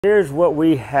Here's what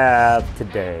we have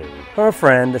today. From a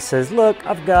friend that says, look,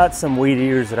 I've got some weed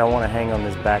eaters that I want to hang on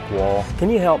this back wall.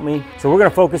 Can you help me? So we're going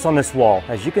to focus on this wall.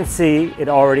 As you can see, it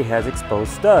already has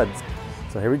exposed studs.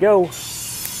 So here we go.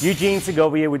 Eugene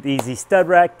Segovia with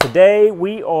EZStudRacks. Today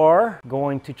we are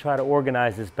going to try to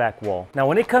organize this back wall. Now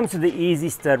when it comes to the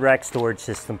EZStudRacks storage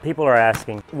system, people are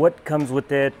asking what comes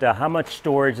with it, how much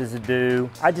storage does it do?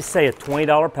 I just say a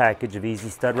 $20 package of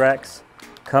EZStudRacks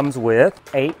comes with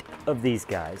 8 of these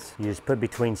guys. You just put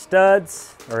between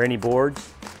studs or any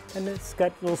boards, and it's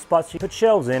got little spots you put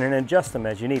shelves in and adjust them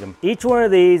as you need them. Each one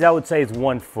of these I would say is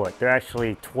 1 foot. They're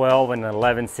actually 12 and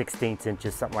 11/16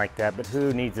 inches, something like that, but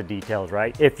who needs the details,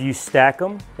 right? If you stack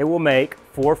them, it will make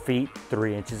 4 feet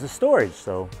 3 inches of storage.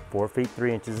 So 4 feet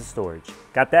 3 inches of storage.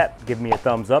 Got that? Give me a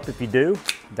thumbs up if you do,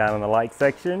 down in the like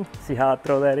section. See how I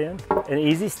throw that in? An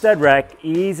EZStudRack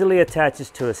easily attaches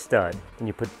to a stud, and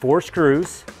you put 4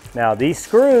 screws. Now these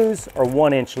screws are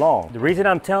 1 inch long. The reason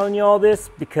I'm telling you all this,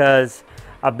 because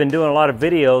I've been doing a lot of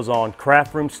videos on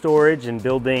craft room storage and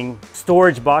building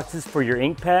storage boxes for your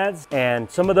ink pads, and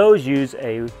some of those use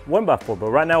a 1x4,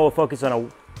 but right now we'll focus on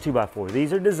a 2x4.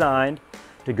 These are designed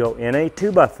to go in a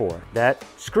 2x4. That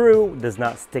screw does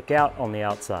not stick out on the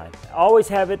outside. Always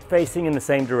have it facing in the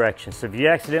same direction. So if you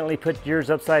accidentally put yours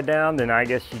upside down, then I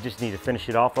guess you just need to finish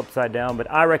it off upside down, but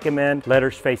I recommend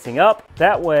letters facing up.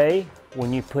 That way,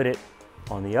 when you put it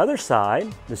on the other side,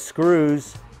 the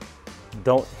screws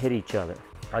don't hit each other.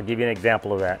 I'll give you an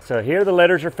example of that. So here the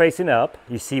letters are facing up.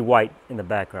 You see white in the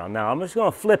background. Now I'm just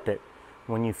gonna flip it.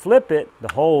 When you flip it,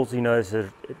 the holes, you notice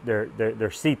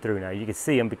they're see-through now. You can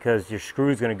see them because your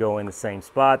screw's gonna go in the same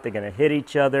spot. They're gonna hit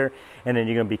each other, and then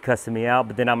you're gonna be cussing me out,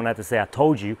 but then I'm gonna have to say, I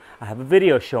told you. I have a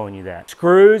video showing you that.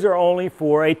 Screws are only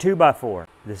for a 2x4.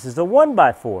 This is a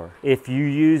 1x4. If you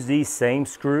use these same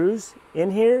screws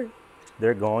in here,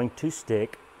 they're going to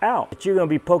stick out. But you're gonna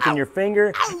be poking your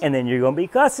finger, and then you're gonna be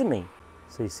cussing me.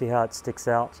 So you see how it sticks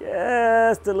out?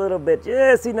 Just a little bit,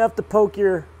 just enough to poke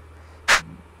your,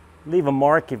 leave a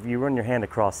mark if you run your hand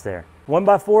across there.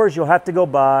 1x4s, you'll have to go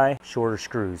buy shorter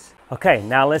screws. Okay,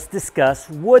 now let's discuss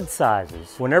wood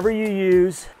sizes. Whenever you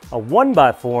use a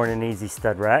 1x4 in an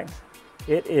EZStudRack,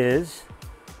 it is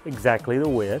exactly the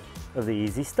width of the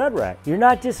EZStudRack. You're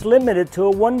not just limited to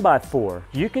a 1x4.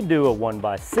 You could do a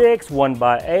 1x6,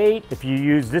 1x8. If you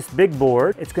use this big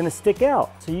board, it's gonna stick out.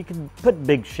 So you can put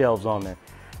big shelves on there.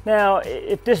 Now,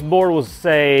 if this board was,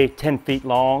 say, 10 feet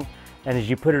long, and as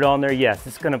you put it on there, yes,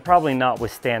 it's gonna probably not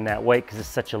withstand that weight because it's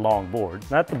such a long board.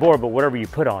 Not the board, but whatever you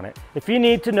put on it. If you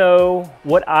need to know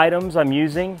what items I'm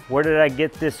using, where did I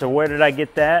get this or where did I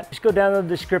get that, just go down to the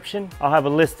description. I'll have a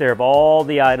list there of all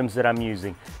the items that I'm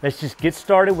using. Let's just get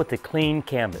started with the clean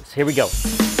canvas. Here we go.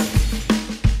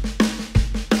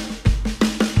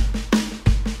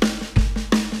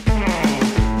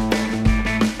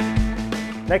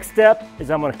 Next step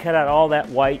is I'm gonna cut out all that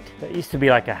white. That used to be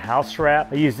like a house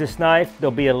wrap. I use this knife.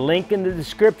 There'll be a link in the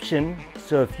description.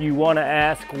 So if you wanna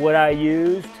ask what I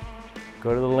used,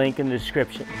 go to the link in the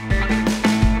description.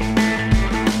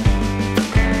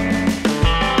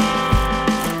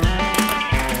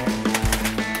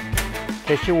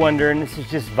 In case you're wondering, this is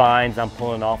just vines I'm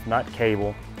pulling off, not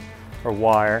cable or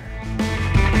wire.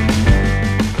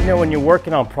 You know, when you're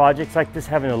working on projects like this,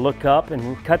 having to look up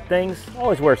and cut things,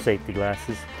 always wear safety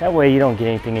glasses. That way you don't get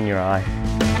anything in your eye.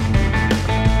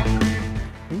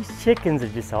 These chickens are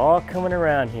just all coming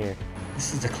around here.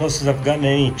 This is the closest I've gotten to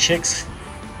any chicks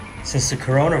since the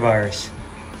coronavirus.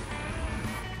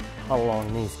 How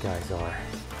long these guys are.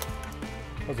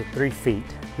 Those are 3 feet.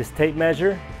 This tape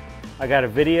measure, I got a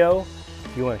video.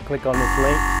 If you want to click on this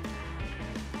link,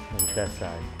 it's that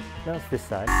side. No, it's this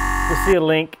side. You'll see a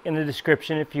link in the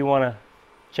description if you want to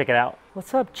check it out.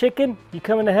 What's up, chicken? You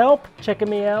coming to help? Checking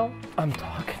me out? I'm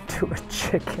talking to a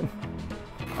chicken.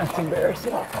 That's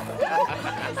embarrassing.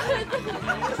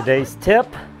 Today's tip,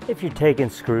 if you're taking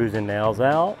screws and nails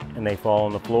out and they fall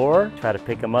on the floor, try to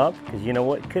pick them up, because you know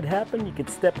what could happen? You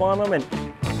could step on them and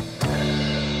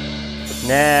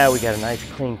now we got a nice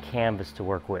clean canvas to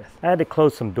work with. I had to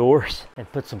close some doors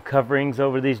and put some coverings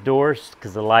over these doors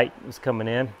because the light was coming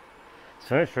in.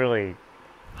 So it's really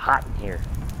hot in here.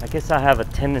 I guess I have a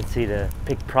tendency to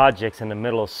pick projects in the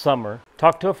middle of summer.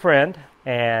 Talked to a friend,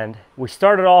 and we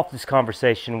started off this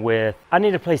conversation with, I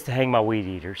need a place to hang my weed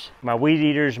eaters. My weed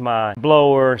eaters, my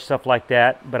blower, stuff like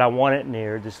that, but I want it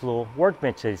near this little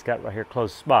workbench that he's got right here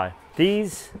close by.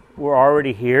 These were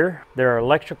already here. There are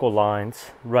electrical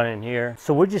lines running here.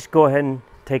 So we'll just go ahead and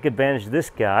take advantage of this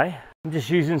guy. I'm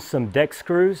just using some deck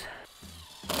screws.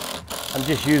 I'm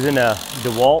just using a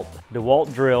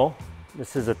DeWalt drill.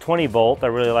 This is a 20 volt. I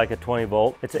really like a 20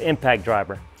 volt. It's an impact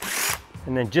driver.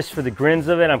 And then just for the grins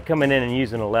of it, I'm coming in and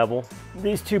using a level.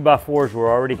 These 2x4s were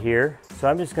already here, so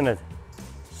I'm just gonna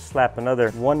slap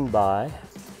another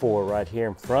 1x4 right here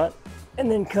in front,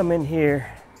 and then come in here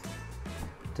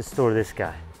to store this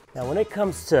guy. Now when it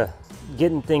comes to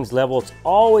getting things level, it's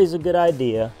always a good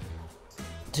idea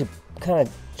to kind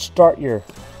of start your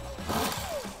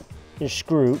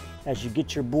screw as you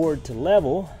get your board to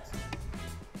level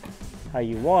how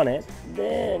you want it.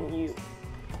 Then you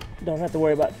don't have to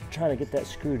worry about trying to get that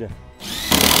screw to.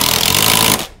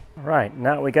 All right,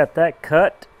 now we got that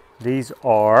cut. These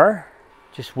are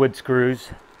just wood screws,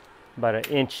 about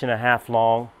 1.5 inches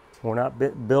long. We're not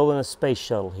building a space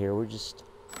shuttle here. We're just,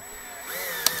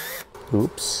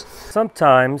 oops.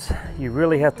 Sometimes you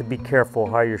really have to be careful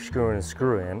how you're screwing a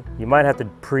screw in. You might have to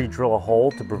pre-drill a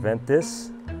hole to prevent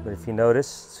this, but if you notice,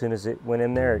 as soon as it went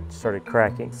in there, it started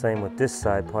cracking. Same with this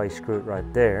side, probably screw it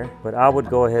right there. But I would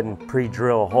go ahead and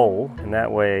pre-drill a hole, and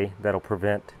that way that'll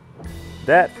prevent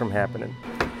that from happening.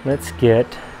 Let's get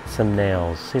some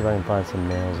nails. See if I can find some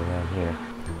nails around here.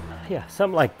 Yeah,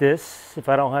 something like this. If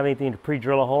I don't have anything to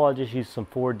pre-drill a hole, I'll just use some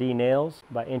 4D nails,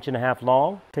 about 1.5 inches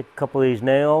long. Take a couple of these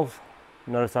nails.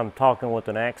 Notice I'm talking with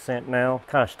an accent now.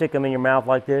 Kind of stick them in your mouth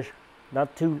like this.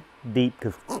 Not too deep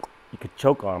because you could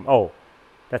choke on them. Oh,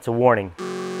 that's a warning.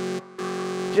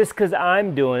 Just because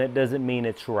I'm doing it doesn't mean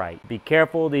it's right. Be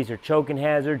careful, these are choking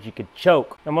hazards. You could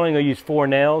choke. I'm only gonna use 4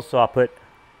 nails, so I'll put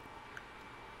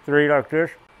 3 like this.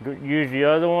 Use the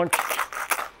other one.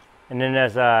 And then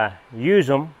as I use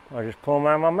them, I just pull them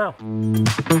out of my mouth.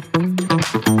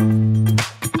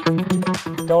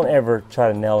 Don't ever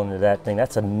try to nail into that thing.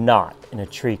 That's a knot in a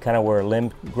tree, kind of where a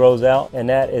limb grows out. And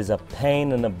that is a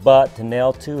pain in the butt to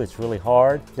nail to. It's really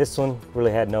hard. This one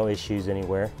really had no issues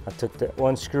anywhere. I took that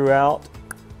one screw out,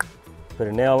 put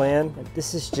a nail in. And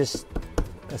this is just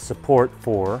a support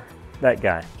for that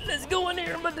guy. Let's go in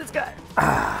here and put this guy.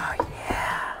 Ah,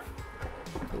 yeah.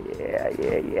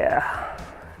 Yeah.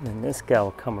 And then this guy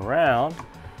will come around,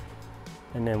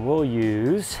 and then we'll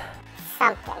use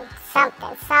something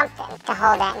to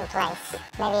hold that in place.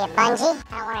 Maybe a bungee.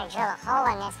 I don't want to drill a hole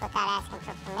in this without asking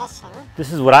for permission.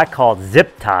 This is what I call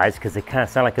zip ties because they kind of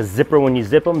sound like a zipper when you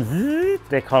zip them. Zzz.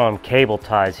 They call them cable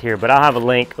ties here, but I'll have a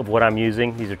link of what I'm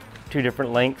using. These are 2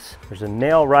 different links. There's a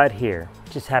nail right here.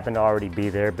 Just happened to already be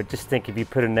there, but just think if you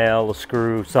put a nail, a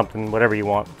screw, something, whatever you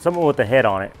want, something with a head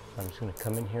on it. I'm just going to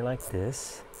come in here like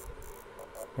this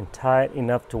and tie it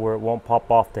enough to where it won't pop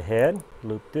off the head.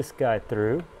 Loop this guy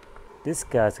through. This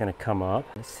guy's gonna come up.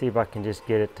 Let's see if I can just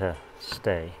get it to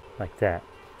stay like that.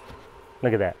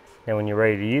 Look at that. And when you're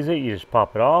ready to use it, you just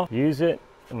pop it off, use it,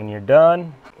 and when you're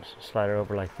done, just slide it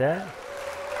over like that.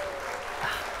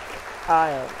 I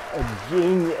am a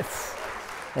genius.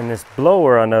 And this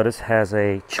blower, I notice, has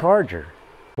a charger.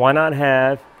 Why not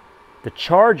have the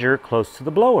charger close to the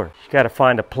blower? You gotta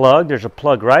find a plug. There's a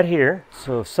plug right here.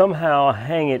 So somehow I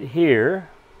hang it here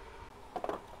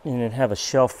and then have a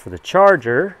shelf for the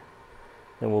charger.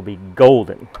 Then we'll be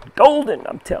golden. Golden,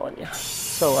 I'm telling you.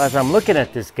 So as I'm looking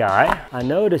at this guy, I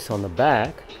notice on the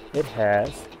back, it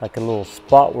has like a little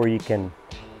spot where you can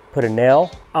put a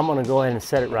nail. I'm gonna go ahead and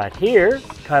set it right here,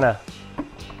 kind of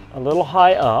a little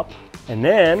high up. And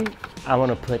then I'm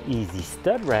gonna put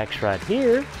EZStudRacks right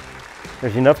here.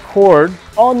 There's enough cord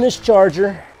on this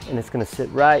charger and it's gonna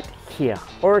sit right here.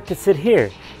 Or it could sit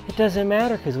here. It doesn't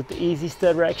matter because with the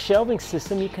EZStudRack shelving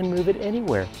system, you can move it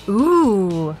anywhere.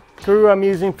 Ooh. The screw I'm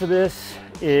using for this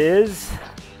is,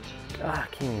 I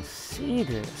can't even see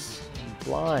this, I'm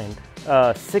blind.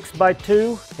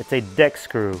 6x2, it's a deck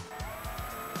screw.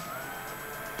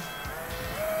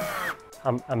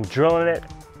 I'm drilling it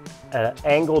at an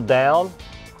angle down.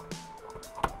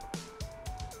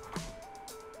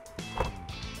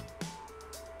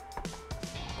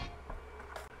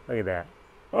 Look at that.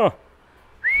 Oh.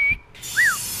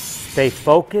 Stay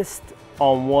focused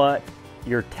on what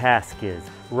your task is.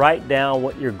 Write down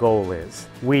what your goal is.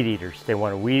 Weed eaters. They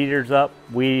want weed eaters up,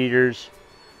 weed eaters,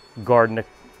 garden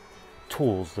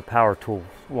tools, the power tool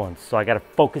ones. So I got to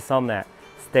focus on that.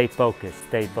 Stay focused,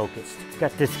 stay focused.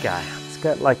 Got this guy. It's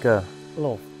got like a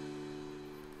little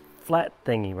flat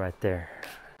thingy right there.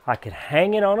 I could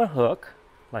hang it on a hook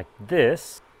like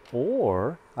this,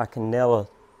 or I can nail a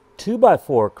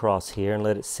 2x4 across here and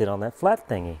let it sit on that flat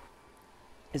thingy.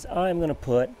 I'm going to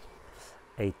put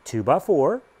a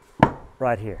 2x4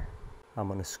 right here. I'm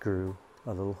going to screw a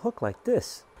little hook like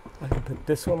this. I can put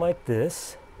this one like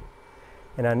this,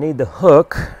 and I need the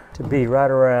hook to be right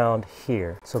around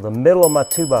here. So the middle of my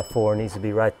 2x4 needs to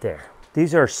be right there.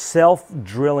 These are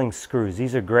self-drilling screws.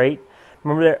 These are great.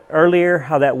 Remember that earlier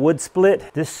how that wood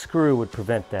split? This screw would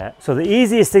prevent that. So the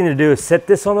easiest thing to do is set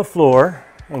this on the floor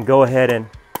and go ahead and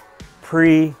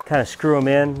kind of screw them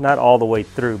in, not all the way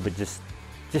through, but just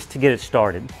to get it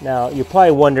started. Now, you're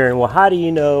probably wondering, well, how do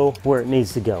you know where it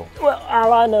needs to go? Well,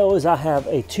 all I know is I have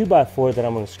a 2x4 that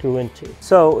I'm going to screw into.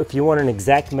 So if you want an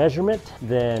exact measurement,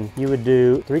 then you would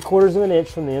do 3/4 of an inch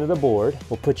from the end of the board.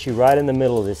 We'll put you right in the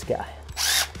middle of this guy.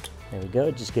 There we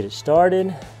go, just get it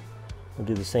started. We'll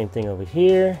do the same thing over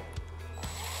here.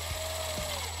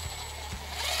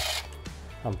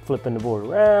 I'm flipping the board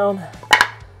around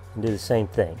and do the same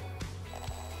thing.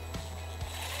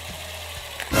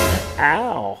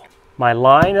 Ow! My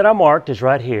line that I marked is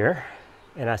right here,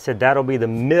 and I said that'll be the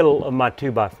middle of my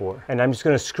 2x4. And I'm just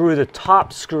going to screw the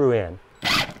top screw in.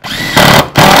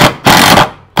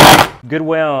 Good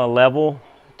way on a level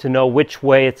to know which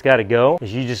way it's got to go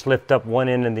is you just lift up one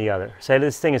end and the other. Say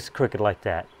this thing is crooked like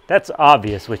that. That's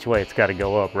obvious which way it's got to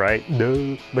go up, right?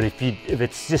 No. But if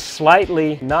it's just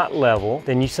slightly not level,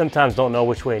 then you sometimes don't know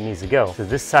which way it needs to go. So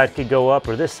this side could go up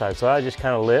or this side. So I just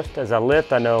kind of lift. As I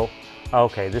lift, I know,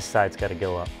 okay, this side's got to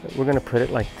go up. We're going to put it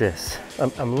like this.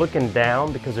 I'm looking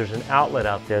down because there's an outlet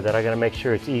out there that I got to make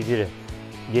sure it's easy to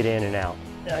get in and out.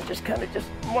 And I just kind of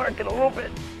mark it a little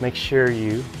bit. Make sure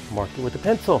you mark it with a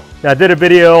pencil. Now, I did a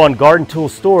video on garden tool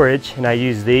storage, and I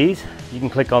use these. You can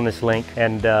click on this link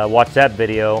and watch that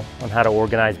video on how to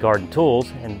organize garden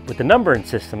tools and with the numbering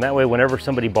system. That way, whenever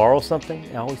somebody borrows something,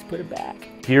 I always put it back.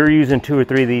 If you're using 2 or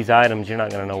 3 of these items, you're not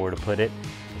going to know where to put it.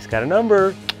 It's got a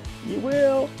number. You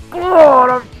will.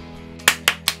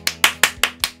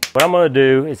 What I'm going to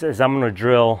do is I'm going to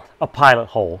drill a pilot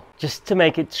hole just to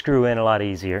make it screw in a lot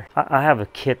easier. I have a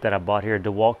kit that I bought here, a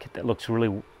DeWalt kit that works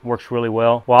really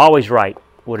well. Well, I always write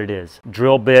what it is.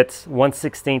 Drill bits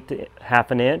 1/16 to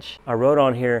 1/2 inch. I wrote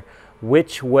on here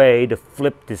which way to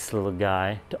flip this little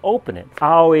guy to open it.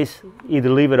 I always either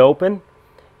leave it open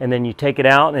and then you take it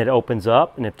out and it opens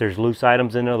up, and if there's loose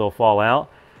items in there, they'll fall out.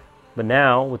 But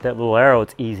now with that little arrow,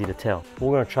 it's easy to tell.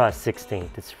 We're going to try a 1/16.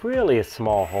 It's really a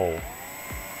small hole.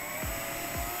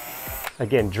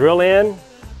 Again, drill in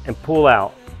and pull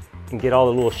out and get all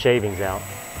the little shavings out.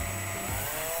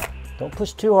 Don't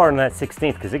push too hard on that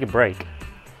 1/16 because it could break.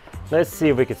 Let's see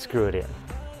if we can screw it in.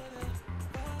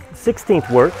 1/16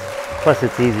 works, plus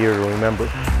it's easier to remember.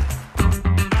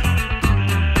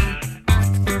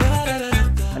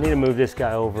 I need to move this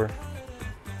guy over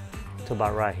to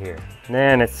about right here. And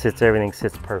then everything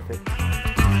sits perfect.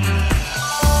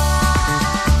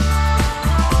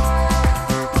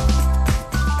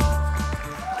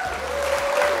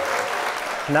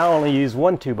 Now I only use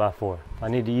one 2x4. I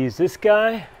need to use this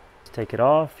guy. Take it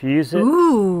off, use it.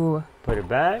 Ooh. Put it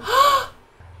back. I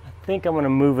think I'm going to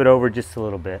move it over just a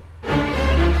little bit.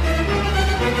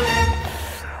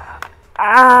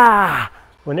 Ah!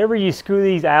 Whenever you screw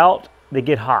these out, they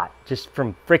get hot just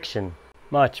from friction.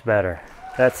 Much better.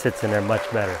 That sits in there much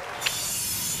better.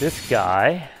 This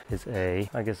guy is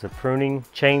I guess a pruning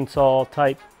chainsaw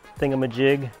type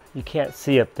thingamajig. You can't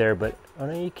see up there, but I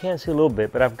know you can see a little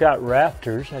bit, but I've got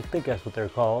rafters, I think that's what they're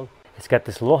called. It's got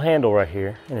this little handle right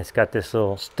here, and it's got this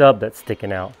little stub that's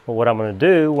sticking out. But what I'm going to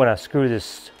do when I screw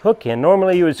this hook in,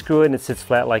 normally you would screw it and it sits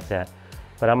flat like that,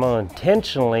 but I'm going to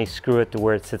intentionally screw it to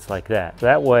where it sits like that. So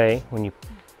that way, when you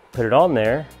put it on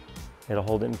there, it'll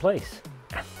hold it in place.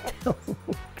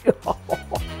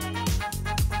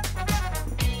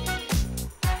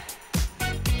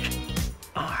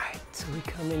 Alright, so we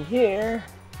come in here.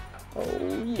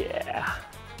 Oh yeah.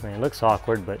 I mean, it looks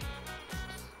awkward, but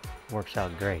works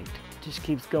out great. Just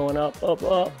keeps going up, up,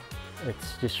 up.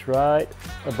 It's just right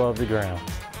above the ground.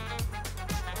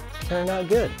 It's turned out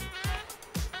good.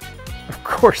 Of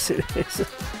course it is.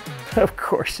 Of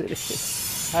course it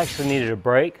is. I actually needed a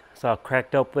break, so I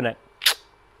cracked open that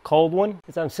cold one.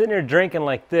 As I'm sitting here drinking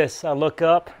like this, I look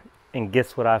up and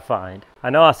guess what I find. I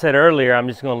know I said earlier I'm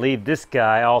just going to leave this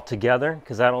guy all together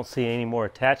because I don't see any more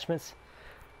attachments,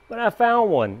 but I found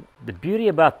one. The beauty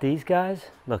about these guys,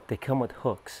 look, they come with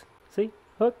hooks. See,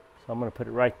 hook. So I'm going to put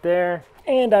it right there,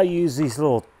 and I'll use these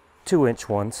little 2-inch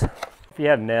ones. If you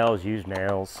have nails, use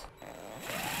nails.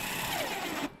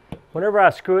 Whenever I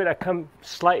screw it, I come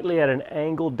slightly at an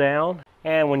angle down,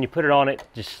 and when you put it on, it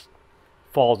just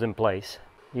falls in place.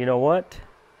 You know what?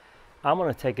 I'm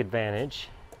going to take advantage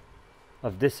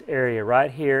of this area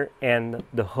right here and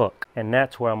the hook, and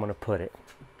that's where I'm going to put it.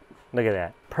 Look at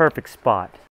that. Perfect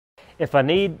spot. If I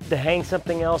need to hang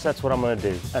something else, that's what I'm going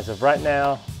to do. As of right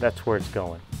now, that's where it's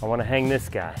going. I want to hang this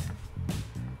guy,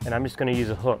 and I'm just going to use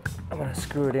a hook. I'm going to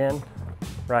screw it in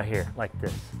right here like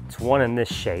this. It's one in this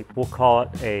shape. We'll call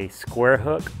it a square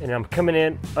hook, and I'm coming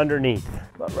in underneath.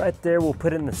 But right there, we'll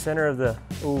put it in the center of the,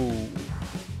 ooh.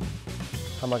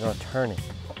 How am I going to turn it?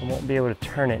 I won't be able to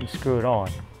turn it and screw it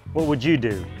on. What would you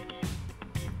do?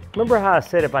 Remember how I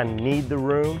said if I need the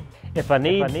room? If I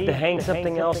need to hang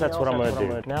something else, that's what I'm gonna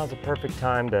do. Now's the perfect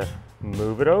time to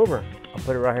move it over. I'll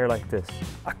put it right here like this.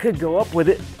 I could go up with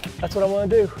it. That's what I wanna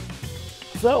do.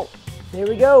 So, here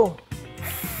we go.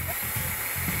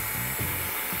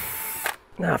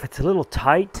 Now, if it's a little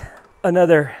tight,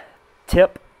 another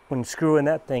tip when screwing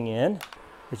that thing in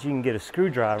is you can get a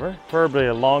screwdriver, preferably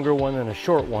a longer one than a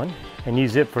short one, and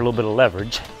use it for a little bit of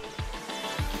leverage.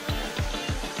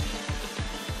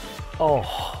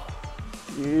 Oh,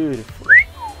 beautiful.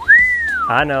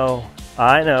 I know,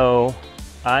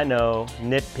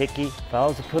 nitpicky. If I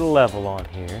was to put a level on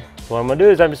here, so what I'm gonna do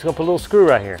is I'm just gonna put a little screw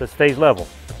right here so it stays level.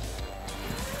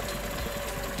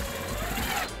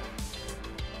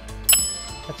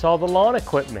 That's all the lawn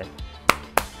equipment.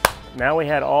 Now we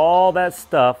had all that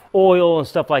stuff, oil and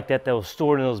stuff like that was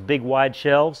stored in those big wide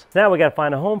shelves. Now we gotta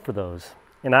find a home for those.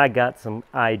 And I got some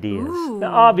ideas. Ooh.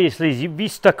 Now obviously, if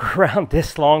you've stuck around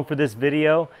this long for this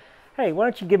video, hey, why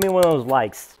don't you give me one of those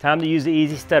likes? Time to use the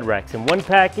EZStudRacks. In one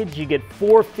package, you get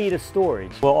 4 feet of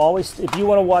storage. Well, always, if you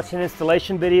wanna watch an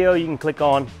installation video, you can click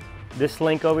on this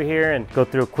link over here and go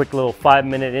through a quick little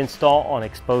 5-minute install on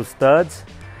exposed studs.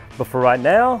 But for right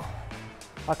now,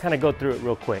 I'll kind of go through it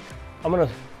real quick. I'm gonna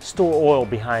store oil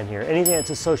behind here. Anything that's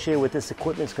associated with this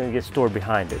equipment is gonna get stored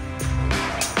behind it.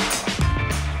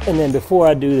 And then before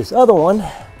I do this other one,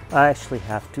 I actually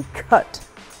have to cut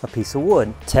a piece of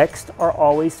wood. Texts are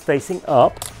always facing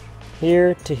up.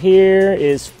 Here to here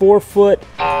is 4 foot,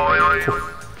 4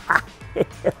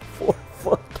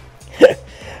 foot,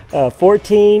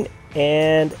 14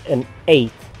 and an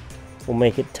 1/8 will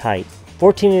make it tight.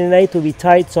 14 and an 1/8 will be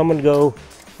tight, so I'm gonna go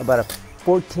about a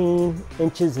 14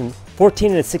 inches and 14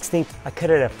 and a 16th. I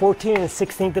cut it at 14 and a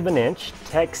 16th of an inch.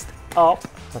 Text up.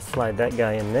 Let's slide that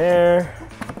guy in there.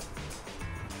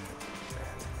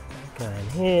 That guy in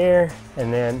here.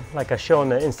 And then, like I show in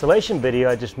the installation video,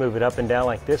 I just move it up and down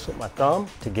like this with my thumb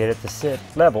to get it to sit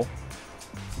level.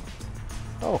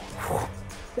 Oh,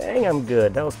 dang, I'm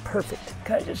good. That was perfect.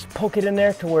 Kind of just poke it in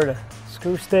there to where the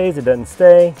screw stays. It doesn't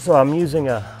stay. So I'm using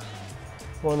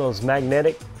one of those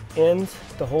magnetic ends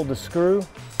to hold the screw.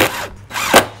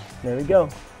 There we go.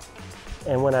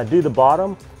 And when I do the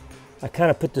bottom, I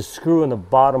kind of put the screw in the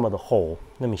bottom of the hole.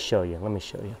 Let me show you.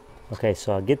 Okay,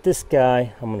 so I'll get this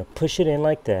guy. I'm going to push it in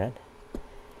like that.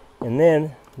 And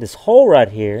then this hole right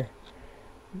here,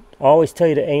 I always tell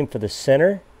you to aim for the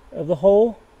center of the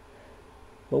hole.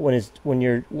 But when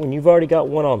you've already got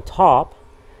one on top,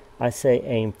 I say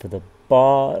aim for the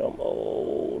bottom.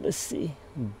 Oh, let's see.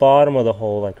 Bottom of the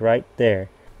hole, like right there.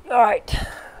 All right,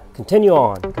 continue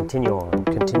on.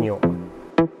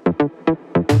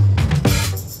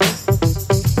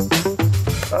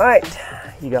 All right,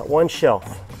 you got one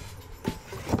shelf.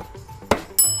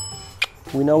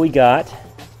 We know we got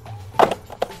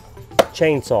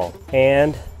chainsaw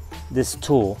and this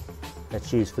tool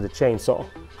that's used for the chainsaw.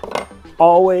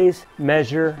 Always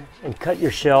measure and cut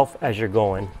your shelf as you're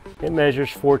going. It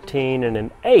measures 14 and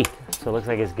an 1/8, so it looks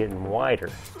like it's getting wider.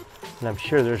 And I'm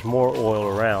sure there's more oil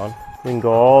around. We can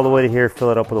go all the way to here, fill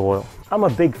it up with oil. I'm a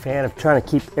big fan of trying to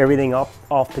keep everything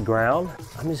off the ground.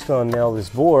 I'm just gonna nail this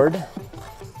board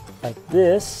like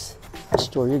this.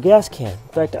 Store your gas can.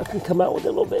 In fact, I can come out with it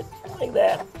a little bit like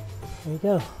that. There you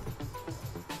go.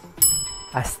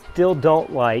 I still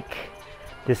don't like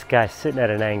this guy sitting at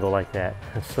an angle like that.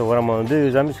 And so what I'm gonna do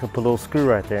is I'm just gonna put a little screw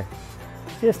right there,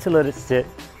 just to let it sit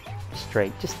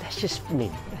straight. That's just me.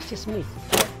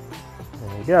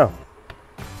 There you go.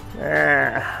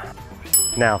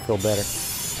 Now I feel better.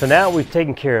 So now we've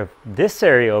taken care of this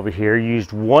area over here.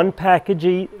 Used one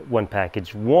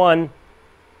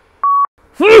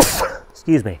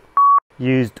excuse me.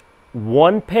 Used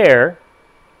one pair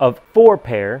of 4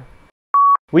 pair.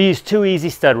 We use 2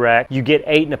 EZStudRacks. You get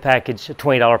 8 in a package, a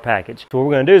 $20 package. So what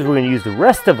we're gonna do is we're gonna use the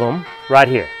rest of them right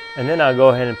here. And then I'll go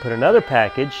ahead and put another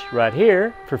package right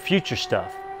here for future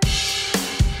stuff.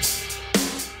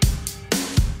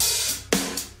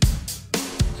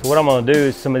 So what I'm gonna do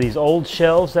is some of these old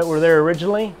shelves that were there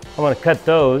originally, I'm gonna cut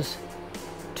those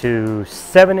to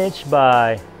 7"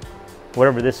 by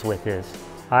whatever this width is.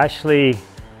 Actually,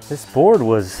 this board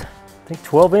was, I think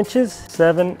 12 inches,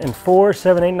 7 and 4,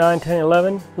 7, 8, 9, 10,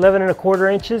 11, 11 1/4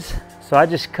 inches. So I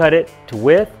just cut it to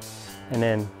width and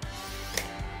then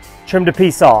trimmed a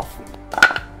piece off.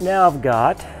 Now I've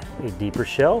got a deeper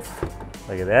shelf.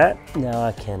 Look at that. Now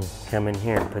I can come in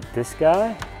here and put this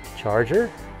guy, charger.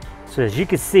 So as you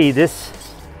can see, this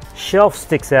shelf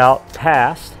sticks out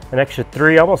past an extra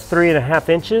 3, almost 3.5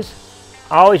 inches.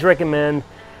 I always recommend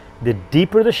The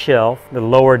deeper the shelf, the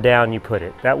lower down you put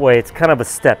it. That way it's kind of a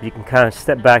step. You can kind of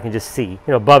step back and just see. You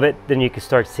know, above it, then you can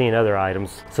start seeing other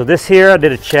items. So this here, I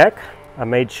did a check. I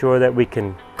made sure that we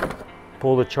can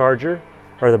pull the charger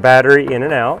or the battery in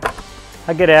and out.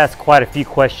 I get asked quite a few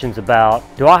questions about,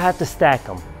 do I have to stack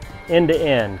them end to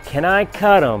end? Can I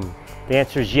cut them? The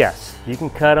answer is yes, you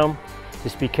can cut them.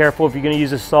 Just be careful if you're going to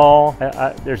use a saw.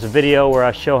 There's a video where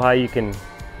I show how you can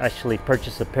actually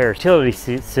purchase a pair of utility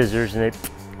scissors and it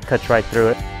cuts right through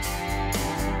it.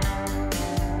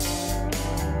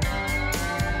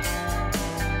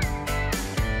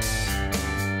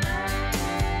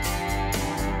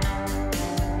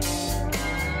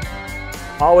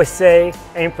 I always say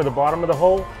aim for the bottom of the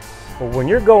hole, but when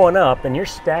you're going up and you're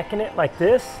stacking it like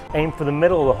this, aim for the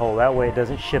middle of the hole. That way it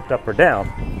doesn't shift up or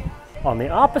down. On the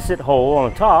opposite hole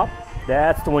on the top,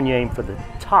 that's the one you aim for the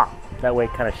top. That way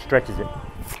it kind of stretches it.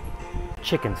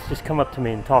 Chickens, just come up to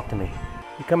me and talk to me.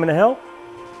 You coming to help?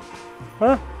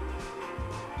 Huh?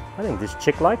 I think this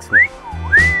chick likes me.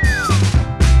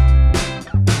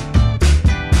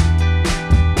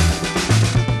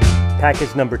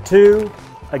 Package number 2.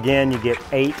 Again, you get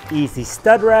 8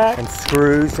 EZStudRacks and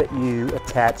screws that you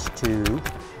attach to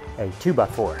a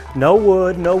 2x4. No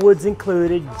wood, no wood's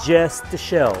included, just the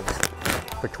shelves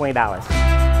for $20.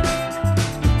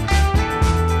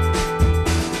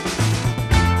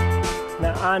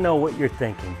 Now I know what you're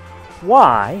thinking.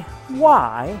 Why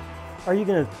are you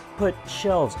gonna put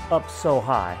shelves up so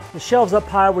high? The shelves up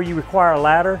high where you require a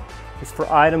ladder is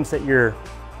for items that you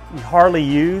hardly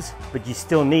use, but you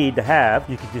still need to have.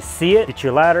 You can just see it, get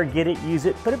your ladder, get it, use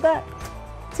it, put it back.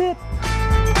 That's it.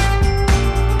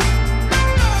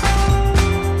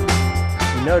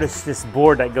 You notice this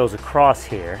board that goes across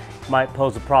here might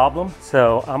pose a problem,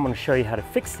 so I'm going to show you how to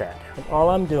fix that. And all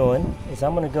I'm doing is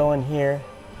I'm going to go in here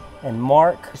and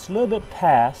mark just a little bit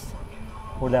past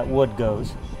where that wood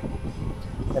goes.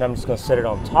 And I'm just going to set it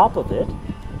on top of it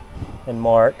and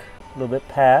mark a little bit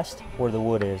past where the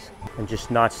wood is and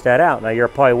just notch that out. Now you're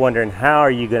probably wondering, how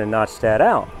are you going to notch that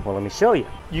out? Well, let me show you.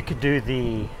 You could do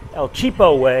the El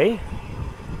Cheapo way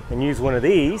and use one of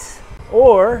these,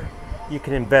 or you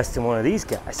can invest in one of these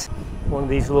guys, one of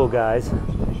these little guys,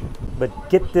 but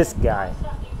get this guy.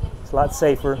 It's a lot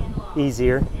safer,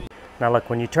 easier. Now look,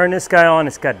 when you turn this guy on,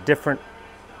 it's got different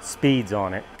speeds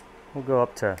on it. We'll go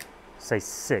up to, say,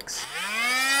 6.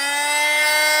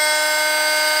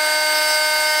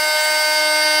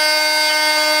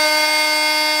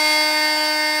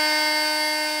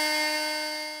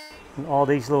 And all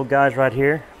these little guys right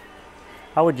here,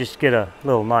 I would just get a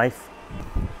little knife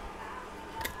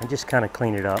and just kind of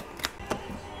clean it up.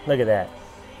 Look at that.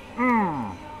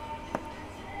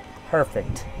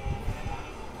 Perfect.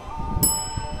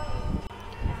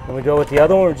 When we go with the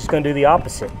other one, we're just going to do the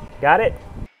opposite. Got it?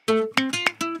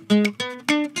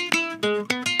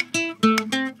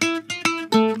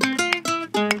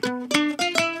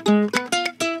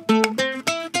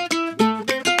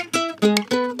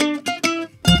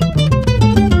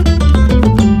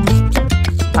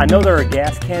 I know there are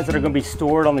gas cans that are going to be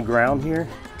stored on the ground here,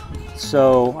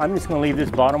 so I'm just going to leave this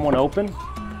bottom one open.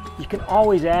 You can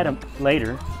always add them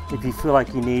later if you feel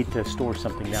like you need to store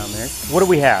something down there. What do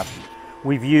we have?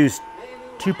 We've used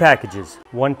 2 packages.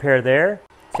 One pair there,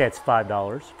 say it's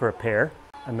 $5 for a pair.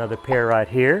 Another pair right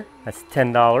here, that's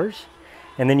 $10.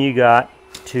 And then you got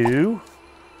 2,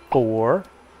 4,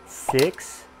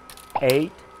 6,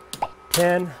 8,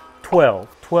 10,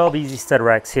 12. 12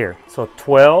 EZStudRacks here. So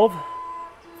 12,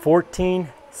 14,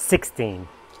 16.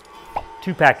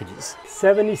 2 packages.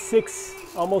 76,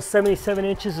 almost 77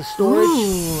 inches of storage.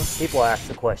 Ooh. People ask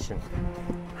the question,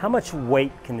 how much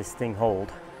weight can this thing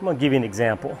hold? I'm gonna give you an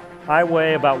example. I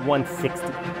weigh about 160.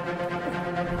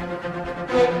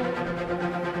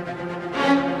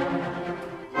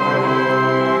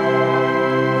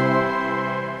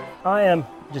 I am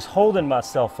just holding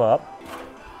myself up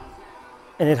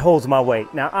and it holds my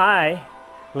weight. Now I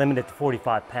limit it to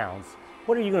 45 pounds.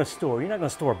 What are you going to store? You're not going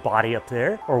to store a body up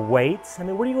there or weights. I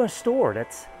mean, what are you going to store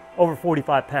that's over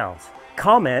 45 pounds?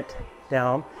 Comment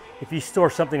down if you store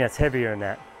something that's heavier than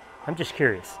that. I'm just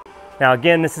curious. Now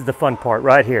again, this is the fun part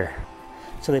right here.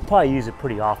 So they probably use it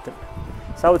pretty often.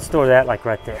 So I would store that like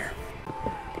right there.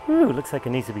 Ooh, looks like it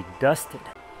needs to be dusted.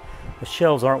 The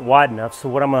shelves aren't wide enough, so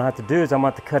what I'm going to have to do is I'm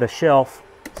going to have to cut a shelf.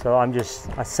 So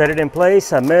I set it in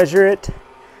place, I measure it.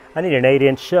 I need an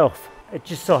 8-inch shelf. It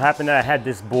just so happened that I had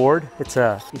this board. It's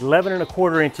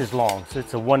 11¼ inches long, so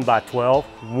it's a 1x12.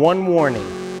 One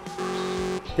warning,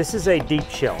 this is a deep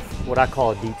shelf, what I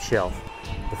call a deep shelf.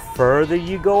 The further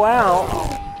you go out,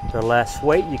 the less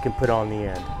weight you can put on the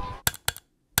end.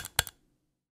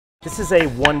 This is a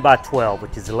 1x12,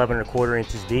 which is 11¼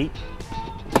 inches deep.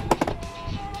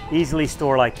 Easily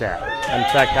store like that. In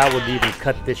fact, I would even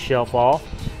cut this shelf off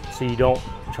so you don't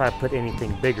try to put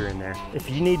anything bigger in there.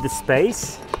 If you need the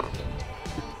space,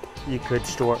 you could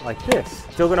store it like this.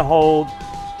 Still gonna hold,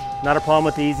 not a problem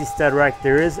with the EZStudRack.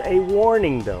 There is a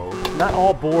warning though. Not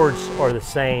all boards are the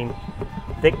same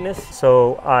thickness,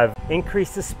 so I've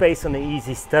increased the space on the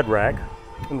EZStudRack.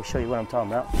 Let me show you what I'm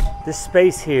talking about. This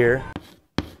space here,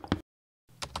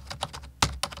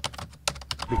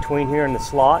 between here and the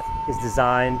slot, is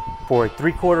designed for a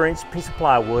 3/4 inch piece of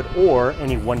plywood or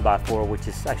any 1x4, which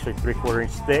is actually 3/4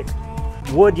 inch thick.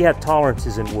 Wood, you have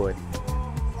tolerances in wood.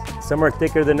 Some are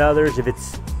thicker than others. If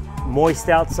it's moist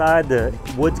outside, the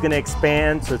wood's gonna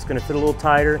expand, so it's gonna fit a little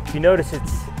tighter. If you notice,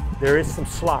 there is some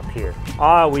slop here.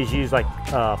 I always use like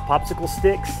popsicle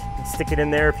sticks. Stick it in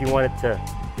there if you want it to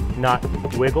not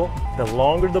wiggle. The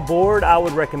longer the board, I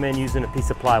would recommend using a piece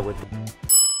of plywood.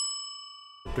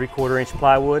 3/4 inch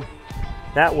plywood.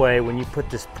 That way, when you put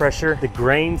this pressure, the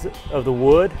grains of the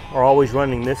wood are always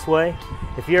running this way.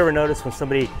 If you ever notice when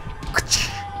somebody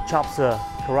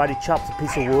karate chops a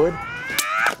piece of wood,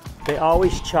 they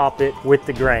always chop it with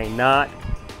the grain, not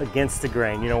against the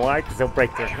grain. You know why? Because they'll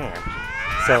break their hand.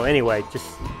 So anyway, just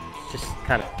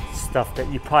kind of stuff that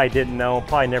you probably didn't know,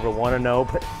 probably never want to know,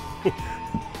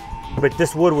 but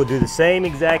this wood will do the same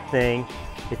exact thing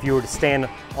if you were to stand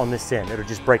on this end. It'll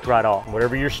just break right off.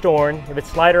 Whatever you're storing, if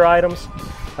it's lighter items,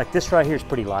 like this right here is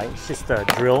pretty light. It's just a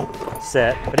drill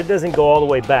set, but it doesn't go all the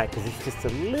way back because it's just a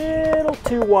little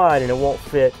too wide and it won't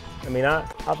fit. I mean,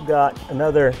 I've got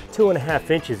another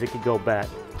 2.5 inches it could go back.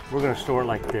 We're gonna store it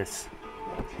like this.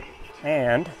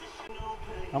 And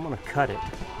I'm gonna cut it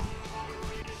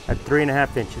at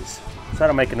 3.5 inches. So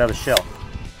that'll make another shelf.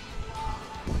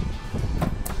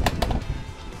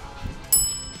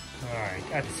 All right,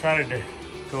 I decided to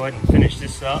go ahead and finish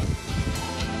this up.